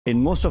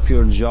In most of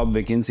your job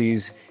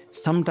vacancies,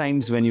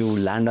 sometimes when you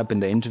land up in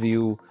the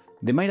interview,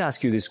 they might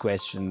ask you this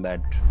question that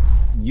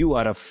you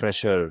are a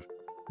fresher.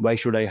 Why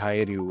should I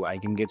hire you? I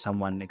can get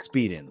someone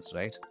experienced,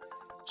 right?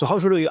 So how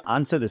should you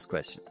answer this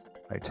question,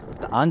 right?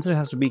 The answer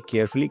has to be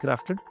carefully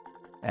crafted.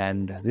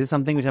 And this is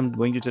something which I'm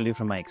going to tell you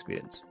from my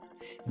experience.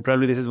 And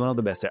probably this is one of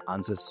the best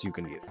answers you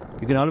can give.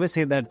 You can always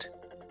say that,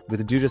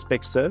 with due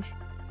respect, sir,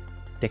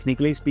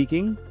 technically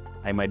speaking,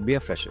 I might be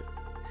a fresher,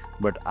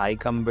 but I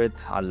come with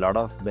a lot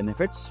of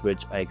benefits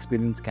which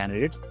experienced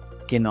candidates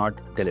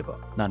cannot deliver.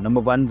 Now,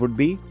 number one would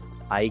be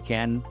I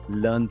can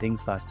learn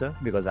things faster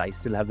because I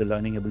still have the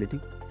learning ability.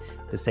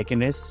 The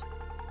second is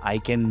I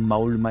can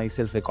mold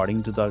myself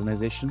according to the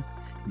organization.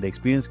 The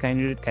experienced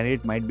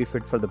candidate might be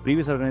fit for the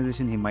previous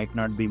organization. He might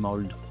not be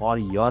molded for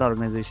your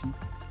organization.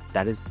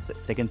 That is the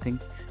second thing.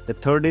 The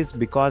third is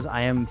because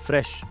I am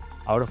fresh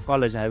out of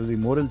college, I will be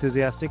more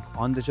enthusiastic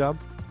on the job.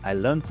 I'll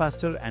learn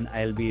faster and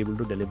I'll be able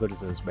to deliver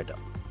results better.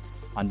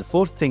 And the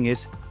fourth thing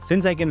is,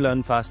 since I can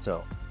learn faster,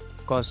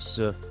 of course,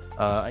 in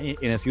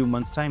a few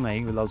months' time,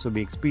 I will also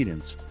be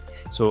experienced.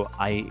 So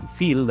I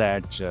feel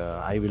that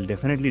I will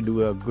definitely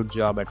do a good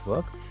job at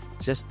work.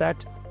 Just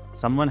that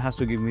someone has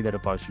to give me that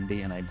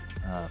opportunity, and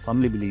I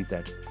firmly believe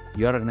that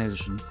your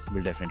organization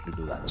will definitely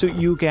do that. So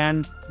you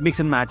can mix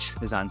and match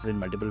this answer in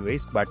multiple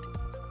ways, but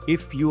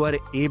if you are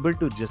able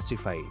to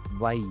justify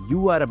why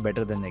you are a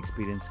better than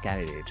experienced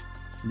candidate,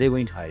 they're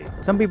going to hire you.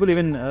 Some people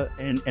even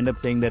end up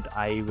saying that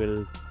I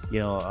will,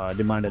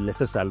 demand a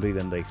lesser salary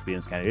than the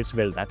experienced candidates.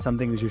 Well, that's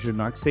something which you should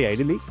not say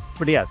ideally.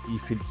 But yes,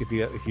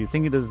 if you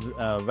think it is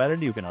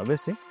valid, you can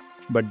always say.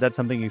 But that's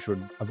something you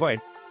should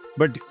avoid.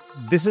 But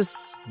this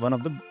is one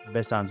of the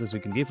best answers we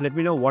can give. Let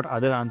me know what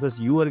other answers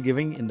you are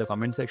giving in the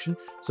comment section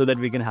so that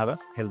we can have a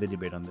healthy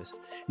debate on this.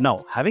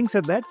 Now, having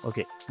said that,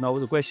 okay, now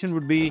the question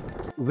would be,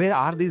 where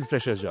are these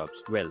fresher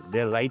jobs? Well,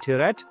 they're right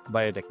here at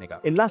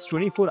Biotecnika. In last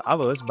 24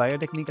 hours,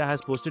 Biotecnika has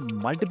posted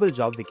multiple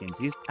job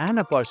vacancies and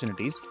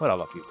opportunities for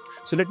all of you.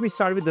 So let me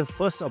start with the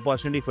first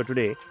opportunity for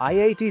today.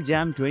 IIT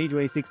JAM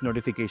 2026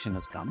 notification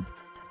has come.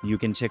 You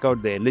can check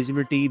out the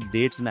eligibility,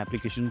 dates and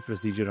application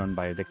procedure on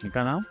Biotecnika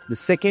now. The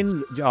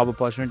second job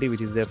opportunity which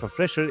is there for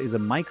fresher is a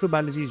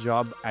microbiology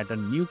job at a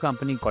new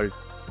company called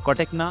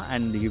Biotecnika,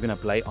 and you can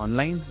apply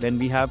online. Then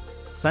we have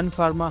Sun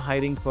Pharma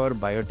hiring for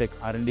biotech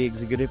R&D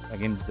executive.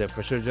 Again, it's their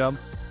fresher job.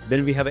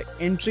 Then we have an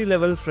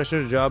entry-level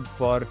fresher job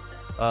for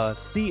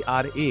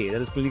CRA, that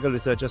is Clinical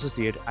Research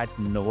Associate at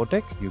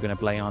Novotech. You can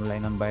apply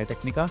online on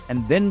Biotecnika.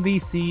 And then we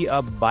see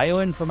a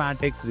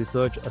Bioinformatics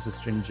Research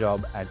Assistant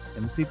job at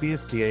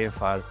MCPS,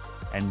 TIFR,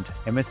 and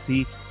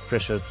MSc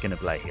freshers can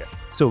apply here.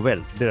 So,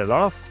 well, there are a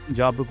lot of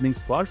job openings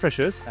for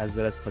freshers as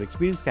well as for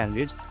experienced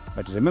candidates.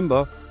 But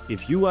remember,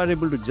 if you are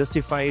able to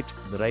justify it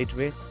the right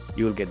way,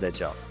 you will get that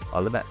job.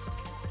 All the best.